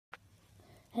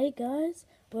Hey guys,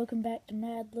 welcome back to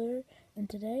Madler, and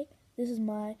today this is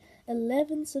my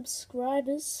 11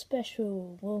 subscribers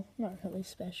special. Well, not really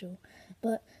special,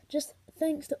 but just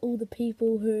thanks to all the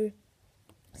people who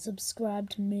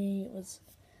subscribed to me.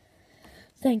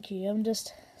 Thank you. I'm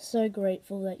just so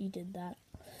grateful that you did that.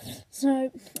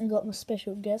 So I got my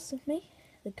special guest with me,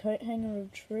 the coat hanger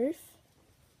of truth.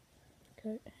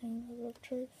 The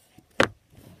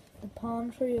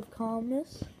palm tree of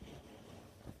calmness.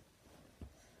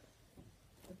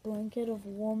 Blanket of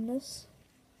warmness.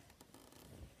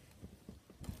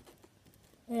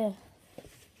 Yeah.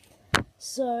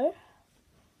 So,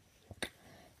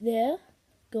 they're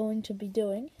going to be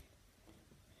doing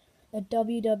a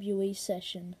WWE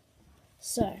session.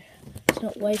 So, let's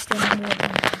not waste any more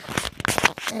time.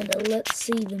 And let's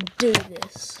see them do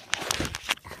this.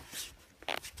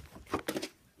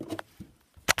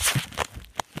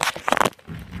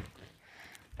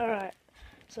 Alright,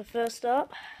 so first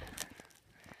up,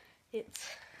 it's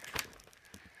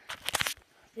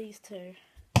these two.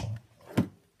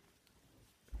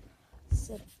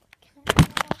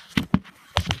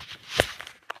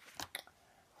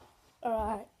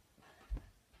 Alright,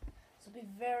 so be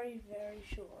very, very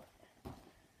sure.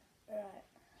 Alright.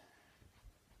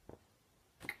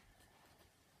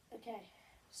 Okay,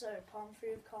 so palm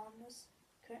tree of calmness,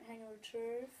 coat hanger of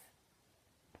truth.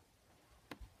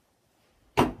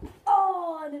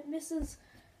 Oh, and it misses.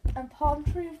 And palm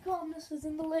tree of calmness was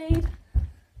in the lead.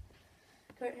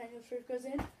 Coat hanger of truth goes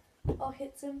in. Oh,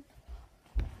 hits him.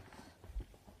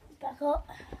 Back up.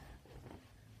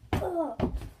 Oh,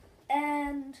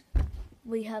 and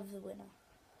we have the winner.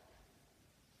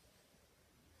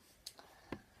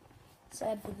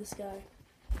 Sad for this guy.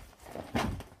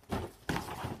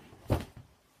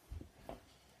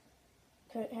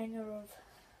 Coat hanger of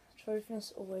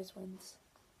truthness always wins.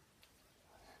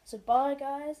 So bye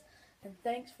guys, and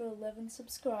thanks for 11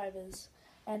 subscribers.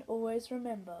 And always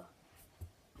remember,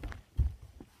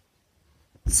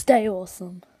 stay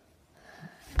awesome.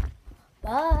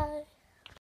 Bye.